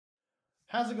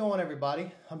How's it going, everybody?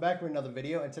 I'm back with another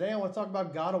video, and today I want to talk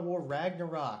about God of War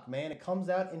Ragnarok. Man, it comes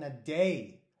out in a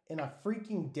day, in a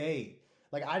freaking day.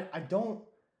 Like, I don't,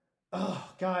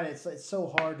 oh God, it's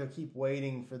so hard to keep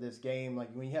waiting for this game. Like,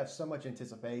 when you have so much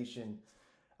anticipation,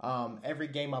 every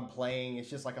game I'm playing, it's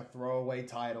just like a throwaway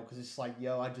title, because it's like,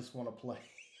 yo, I just want to play,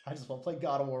 I just want to play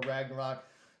God of War Ragnarok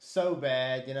so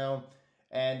bad, you know?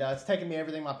 And it's taken me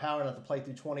everything in my power not to play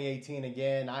through 2018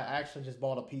 again. I actually just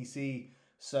bought a PC,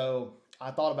 so I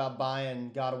thought about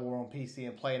buying God of War on PC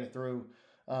and playing it through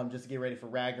just to get ready for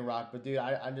Ragnarok. But dude,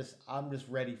 I'm just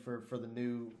ready for the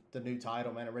new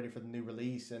title, man. I'm ready for the new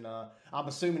release, and I'm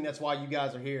assuming that's why you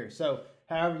guys are here. So,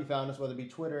 however you found us, whether it be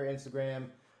Twitter, Instagram,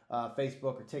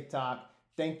 Facebook, or TikTok,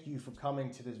 thank you for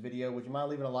coming to this video. Would you mind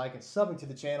leaving a like and subbing to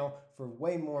the channel for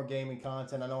way more gaming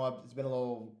content? I know it's been a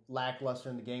little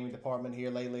lackluster in the gaming department here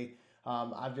lately.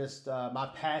 My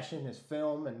passion is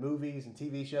film and movies and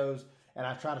TV shows, and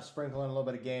I try to sprinkle in a little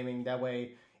bit of gaming. That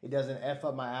way it doesn't F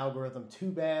up my algorithm too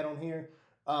bad on here.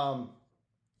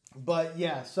 But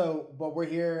we're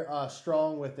here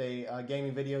strong with a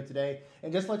gaming video today.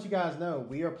 And just to let you guys know,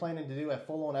 we are planning to do a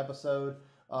full-on episode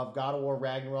of God of War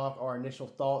Ragnarok, our initial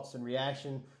thoughts and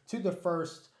reaction to the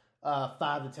first 5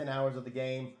 to 10 hours of the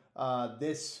game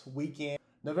this weekend,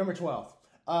 November 12th.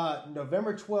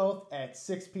 November 12th at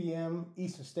 6 p.m.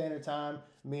 Eastern Standard Time,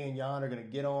 me and Jan are going to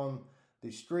get on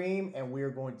the stream, and we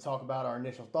are going to talk about our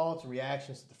initial thoughts and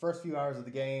reactions to the first few hours of the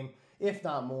game, if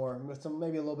not more, with some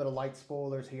maybe a little bit of light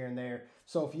spoilers here and there.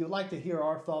 So if you'd like to hear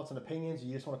our thoughts and opinions,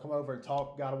 you just want to come over and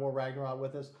talk God of War Ragnarok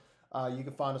with us, you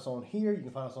can find us on here. You can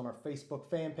find us on our Facebook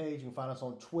fan page. You can find us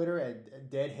on Twitter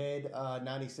at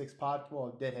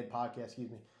Deadhead96 Deadhead Podcast. Excuse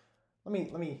me.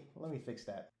 Let me fix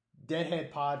that.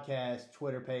 Deadhead Podcast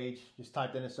Twitter page. Just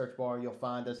type in the search bar. You'll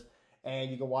find us.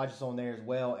 And you can watch us on there as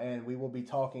well. And we will be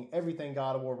talking everything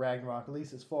God of War Ragnarok, at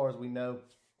least as far as we know,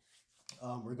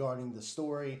 regarding the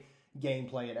story,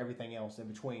 gameplay, and everything else in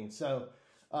between. So,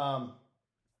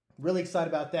 really excited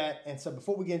about that. And so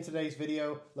before we get into today's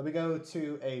video, let me go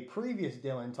to a previous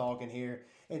Dylan talking here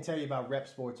and tell you about Rep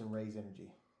Sports and Raise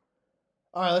Energy.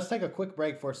 All right, let's take a quick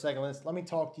break for a second. Let me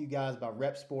talk to you guys about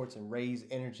Rep Sports and Raise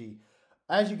Energy.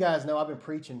 As you guys know, I've been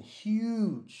preaching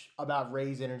huge about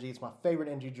Raise Energy. It's my favorite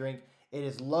energy drink. It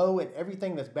is low in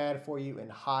everything that's bad for you and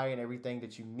high in everything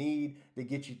that you need to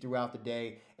get you throughout the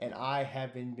day. And I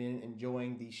have been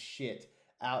enjoying the shit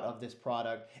out of this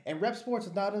product. And Rep Sports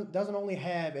doesn't only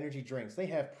have energy drinks. They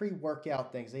have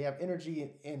pre-workout things. They have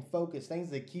energy and focus, things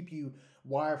that keep you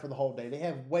wired for the whole day. They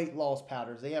have weight loss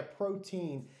powders. They have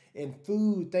protein and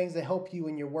food, things that help you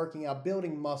when you're working out,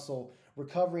 building muscle,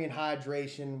 recovery and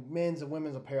hydration, men's and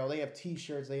women's apparel. They have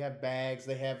t-shirts, they have bags,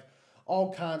 they have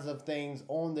all kinds of things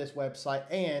on this website.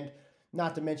 And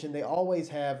not to mention, they always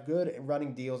have good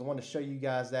running deals. I want to show you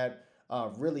guys that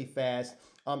really fast.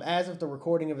 As of the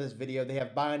recording of this video, they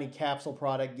have buy any capsule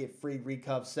product, get free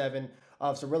Recuv 7.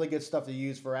 Some really good stuff to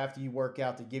use for after you work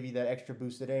out to give you that extra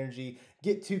boosted energy.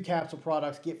 Get 2 capsule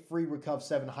products, get free Recuv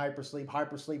 7 Hypersleep.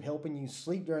 Hypersleep helping you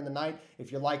sleep during the night.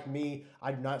 If you're like me,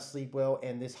 I do not sleep well,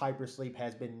 and this Hypersleep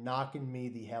has been knocking me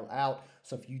the hell out.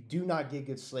 So if you do not get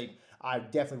good sleep, I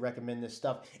definitely recommend this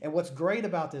stuff. And what's great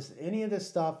about this, any of this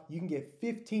stuff, you can get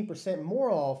 15%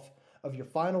 more off of your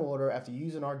final order after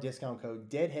using our discount code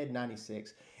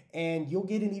Deadhead96, and you'll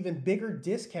get an even bigger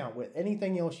discount with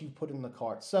anything else you put in the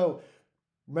cart. So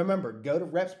remember, go to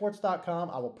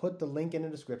repsports.com. I will put the link in the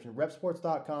description.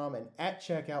 Repsports.com, and at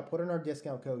checkout, put in our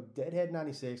discount code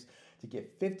Deadhead96 to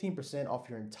get 15% off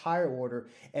your entire order,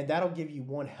 and that'll give you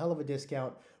one hell of a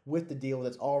discount with the deal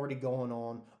that's already going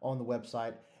on the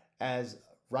website as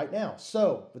right now.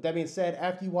 So with that being said,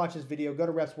 after you watch this video, go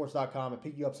to repsports.com and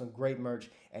pick you up some great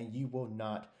merch, and you will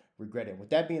not regret it.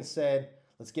 With that being said,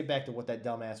 let's get back to what that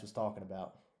dumbass was talking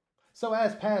about. So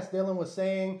as past Dylan was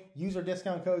saying, use our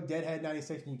discount code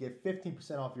Deadhead96 and you get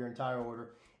 15% off your entire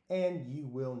order, and you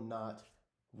will not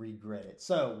regret it.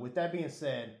 So with that being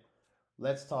said,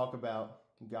 let's talk about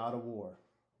God of War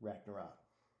Ragnarok.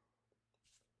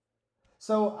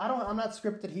 So I'm not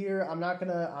scripted here. I'm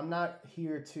not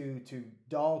here to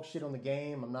dog shit on the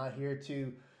game. I'm not here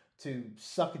to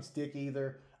suck its dick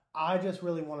either. I just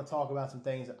really want to talk about some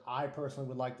things that I personally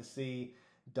would like to see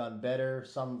done better,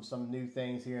 some new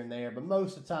things here and there. But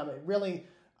most of the time,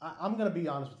 I'm going to be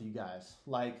honest with you guys.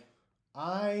 Like,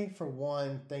 I, for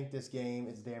one, think this game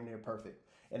is damn near perfect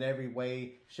in every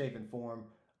way, shape, and form.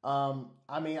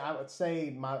 I mean, I would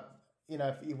say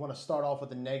if you want to start off with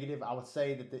the negative, I would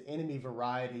say that the enemy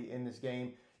variety in this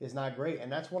game is not great.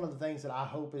 And that's one of the things that I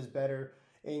hope is better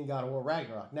in God of War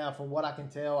Ragnarok. Now, from what I can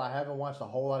tell, I haven't watched a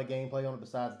whole lot of gameplay on it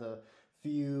besides the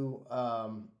few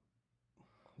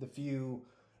the few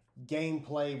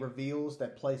gameplay reveals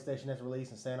that PlayStation has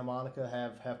released and Santa Monica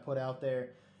have put out there.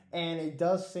 And it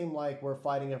does seem like we're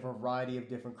fighting a variety of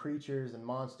different creatures and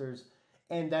monsters.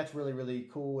 And that's really, really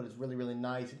cool. It's really, really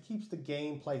nice. It keeps the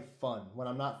gameplay fun when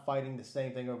I'm not fighting the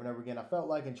same thing over and over again. I felt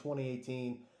like in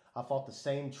 2018, I fought the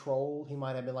same troll. He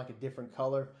might have been like a different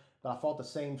color, but I fought the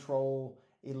same troll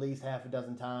at least half a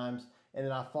dozen times. And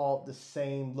then I fought the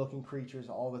same looking creatures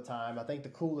all the time. I think the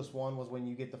coolest one was when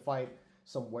you get to fight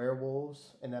some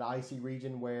werewolves in that icy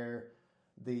region where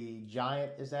the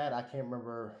giant is at. I can't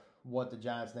remember what the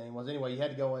giant's name was. Anyway, you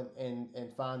had to go in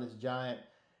and find this giant,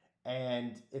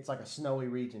 and it's like a snowy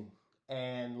region.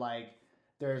 And like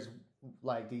there's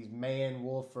like these man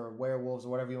wolf or werewolves or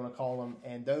whatever you want to call them,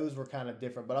 and those were kind of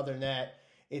different. But other than that,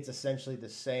 it's essentially the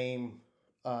same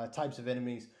types of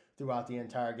enemies throughout the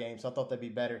entire game. So I thought that'd be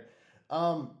better.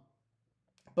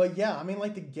 But yeah, I mean,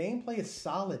 like the gameplay is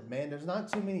solid, man. There's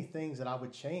not too many things that I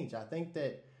would change. I think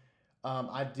that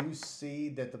I do see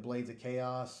that the Blades of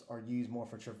Chaos are used more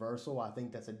for traversal. I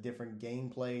think that's a different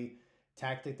gameplay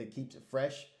tactic that keeps it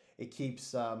fresh. It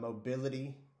keeps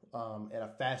mobility at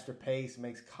a faster pace,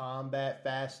 makes combat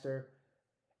faster.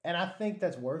 And I think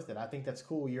that's worth it. I think that's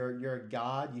cool. You're a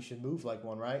god. You should move like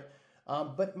one, right?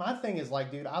 But my thing is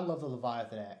like, dude, I love the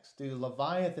Leviathan Axe. Dude, the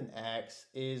Leviathan Axe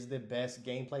is the best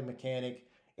gameplay mechanic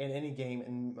in any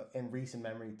game in recent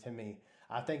memory to me.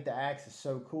 I think the axe is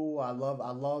so cool. I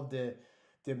love the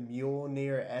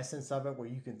Mjolnir essence of it, where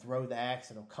you can throw the axe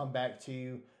and it'll come back to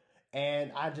you.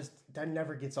 And that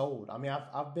never gets old. I mean,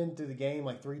 I've been through the game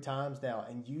like 3 times now,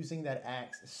 and using that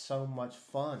axe is so much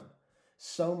fun.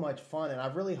 So much fun. And I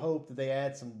really hope that they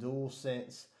add some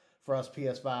DualSense for us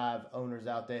PS5 owners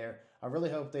out there. I really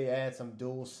hope they add some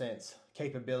DualSense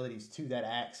capabilities to that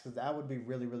axe, because that would be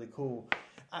really, really cool.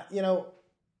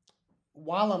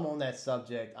 While I'm on that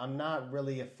subject, I'm not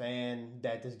really a fan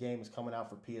that this game is coming out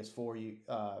for PS4,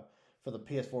 for the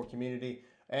PS4 community.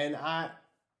 And I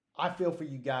feel for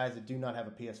you guys that do not have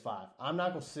a PS5. I'm not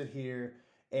going to sit here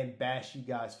and bash you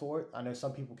guys for it. I know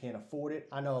some people can't afford it.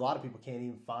 I know a lot of people can't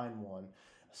even find one.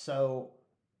 So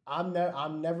I'm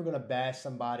never going to bash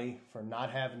somebody for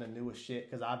not having the newest shit,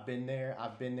 because I've been there.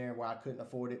 I've been there where I couldn't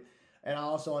afford it. And I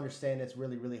also understand it's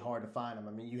really, really hard to find them.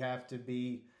 I mean, you have to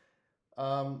be...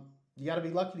 you got to be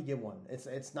lucky to get one.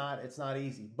 It's not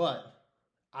easy, but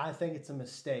I think it's a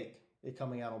mistake it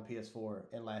coming out on PS4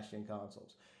 and last gen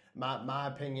consoles. My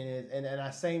opinion is, and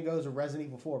the same goes with Resident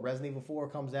Evil 4. Resident Evil 4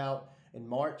 comes out in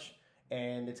March,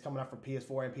 and it's coming out for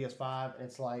PS4 and PS5, and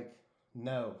it's like,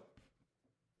 no,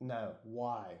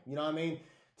 why? You know what I mean?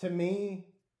 To me,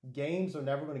 games are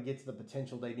never going to get to the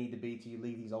potential they need to be till you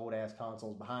leave these old ass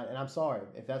consoles behind. And I'm sorry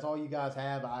if that's all you guys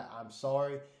have. I'm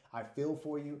sorry. I feel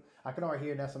for you. I can already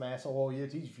hear now some asshole, oh, you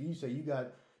say you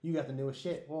got the newest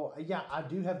shit. Well, yeah, I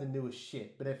do have the newest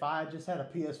shit. But if I just had a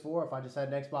PS4, if I just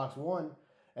had an Xbox One,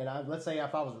 and let's say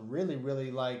if I was really,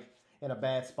 really like in a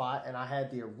bad spot, and I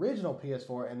had the original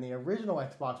PS4 and the original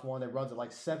Xbox One that runs at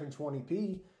like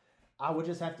 720p, I would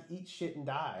just have to eat shit and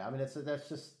die. I mean, that's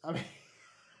just, I mean,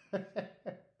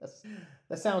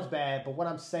 that sounds bad. But what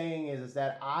I'm saying is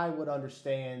that I would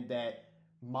understand that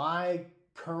my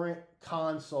current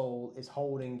console is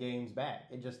holding games back.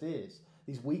 It just is.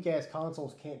 These weak ass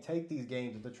consoles can't take these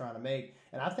games that they're trying to make.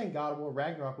 And I think God of War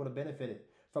Ragnarok would have benefited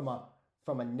from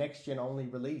a next gen only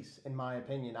release. In my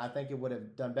opinion, I think it would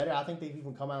have done better. I think they've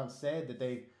even come out and said that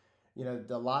they,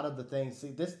 a lot of the things.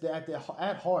 See, this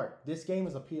at heart, this game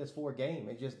is a PS4 game.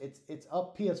 It's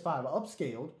up PS5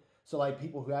 upscaled. So like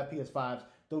people who have PS5s,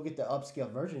 they'll get the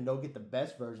upscaled version. They'll get the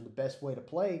best version, the best way to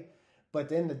play. But at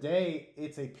the end of the day,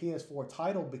 it's a PS4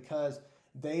 title because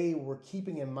they were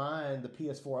keeping in mind the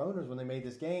PS4 owners when they made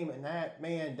this game, and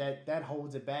that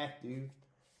holds it back, dude.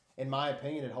 In my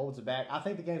opinion, it holds it back. I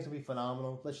think the game's gonna be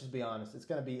phenomenal. Let's just be honest. It's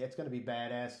gonna be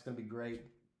badass. It's gonna be great.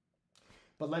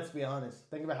 But let's be honest.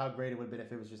 Think about how great it would have been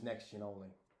if it was just next gen only.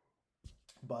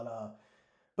 But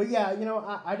yeah,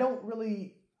 I don't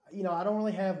really. I don't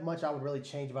really have much I would really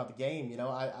change about the game.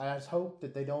 I just hope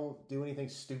that they don't do anything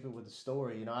stupid with the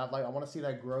story. I want to see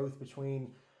that growth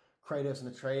between Kratos and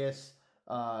Atreus,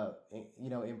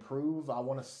 improve. I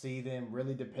want to see them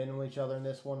really depend on each other in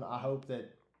this one. I hope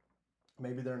that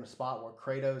maybe they're in a spot where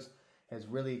Kratos has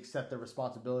really accepted the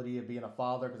responsibility of being a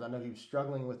father, because I know he was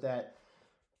struggling with that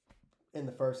in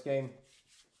the first game.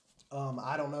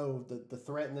 I don't know. The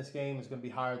threat in this game is going to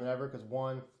be higher than ever because,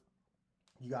 one,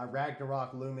 you got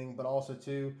Ragnarok looming, but also,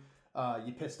 two,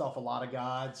 you pissed off a lot of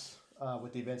gods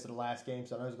with the events of the last game,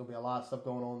 so I know there's going to be a lot of stuff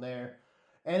going on there.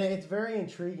 And it's very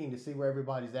intriguing to see where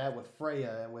everybody's at with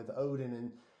Freya and with Odin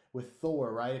and with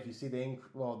Thor, right? If you see at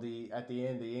the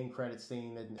end, the end credit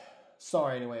scene, and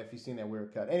Sorry, anyway, if you've seen that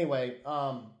weird cut. Anyway,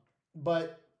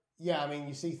 but yeah, I mean,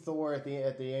 you see Thor at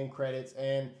the end credits,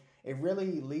 and it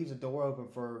really leaves a door open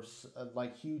for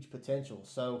like huge potential.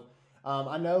 So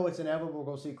I know it's inevitable we're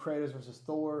going to see Kratos versus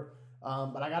Thor,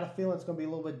 but I got a feeling it's going to be a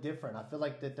little bit different. I feel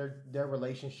like that their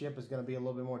relationship is going to be a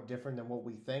little bit more different than what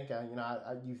we think.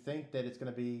 You think that it's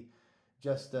going to be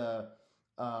just a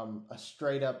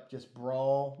straight up just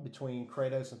brawl between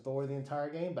Kratos and Thor the entire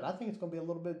game, but I think it's going to be a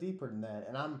little bit deeper than that,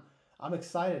 and I'm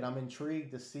excited. I'm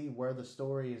intrigued to see where the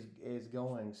story is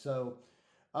going. So,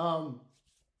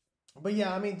 but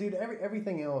yeah, I mean, dude,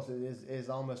 everything else is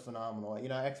almost phenomenal. You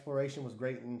know, exploration was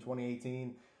great in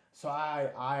 2018, so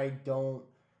I don't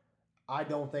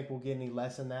think we'll get any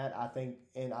less than that. I think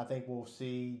we'll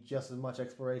see just as much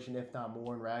exploration, if not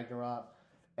more, in Ragnarok.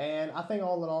 And I think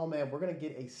all in all, man, we're gonna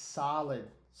get a solid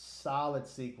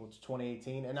sequel to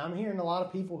 2018. And I'm hearing a lot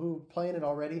of people who are playing it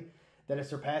already that it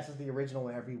surpasses the original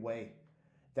in every way.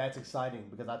 That's exciting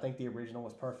because I think the original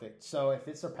was perfect. So if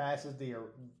it surpasses the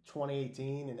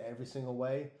 2018 in every single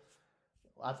way,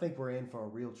 I think we're in for a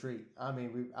real treat. I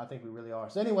mean, I think we really are.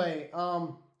 So anyway,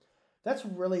 that's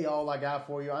really all I got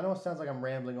for you. I know it sounds like I'm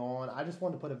rambling on. I just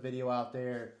wanted to put a video out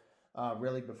there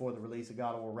really before the release of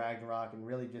God of War Ragnarok and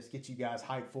really just get you guys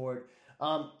hyped for it.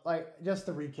 Like, just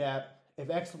to recap, if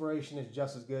exploration is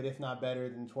just as good, if not better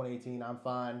than 2018, I'm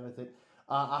fine with it.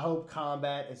 I hope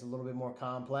combat is a little bit more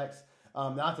complex.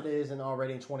 Not that it isn't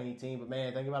already in 2018, but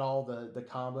man, think about all the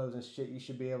combos and shit you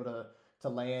should be able to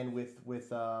land with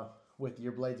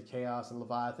your Blades of Chaos and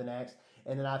Leviathan Axe.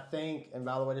 And then I think, and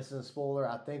by the way, this isn't a spoiler,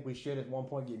 I think we should at one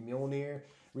point get Mjolnir.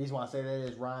 The reason why I say that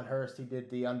is Ryan Hurst, he did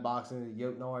the unboxing of the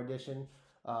Jotnar edition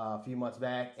a few months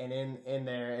back, and in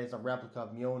there is a replica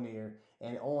of Mjolnir,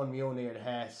 and on Mjolnir it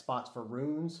has spots for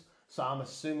runes. So I'm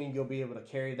assuming you'll be able to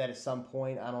carry that at some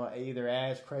point. I don't know, either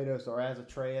as Kratos or as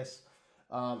Atreus.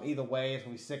 Either way, it's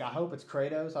going to be sick. I hope it's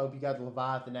Kratos. I hope you got the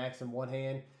Leviathan Axe in one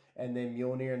hand and then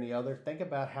Mjolnir in the other. Think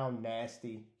about how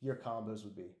nasty your combos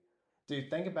would be. Dude,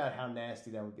 think about how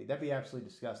nasty that would be. That'd be absolutely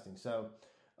disgusting. So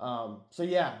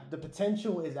yeah, the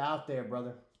potential is out there,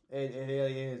 brother. It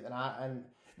really is.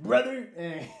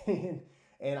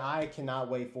 And I cannot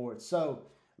wait for it. So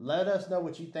let us know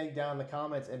what you think down in the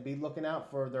comments, and be looking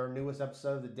out for their newest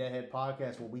episode of the Deadhead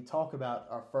Podcast, where we talk about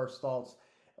our first thoughts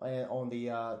on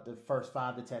the first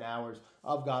 5 to 10 hours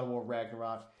of God of War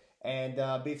Ragnarok.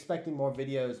 And be expecting more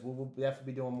videos. We will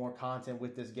definitely be doing more content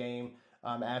with this game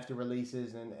after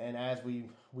releases. And as we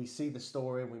see the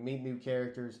story, we meet new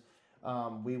characters,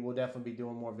 we will definitely be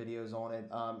doing more videos on it.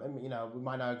 And, you know, we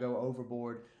might not go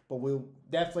overboard, but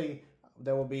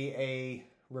there will be a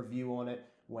review on it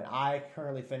when I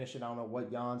currently finish it. I don't know what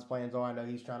Jan's plans are. I know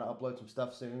he's trying to upload some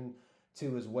stuff soon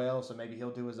too as well, so maybe he'll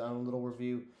do his own little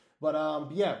review. But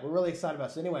yeah, we're really excited about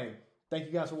it. So anyway, thank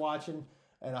you guys for watching,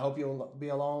 and I hope you'll be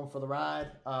along for the ride.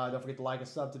 Don't forget to like and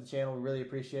sub to the channel. We really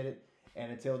appreciate it.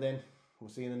 And until then, we'll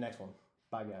see you in the next one.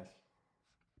 Bye, guys.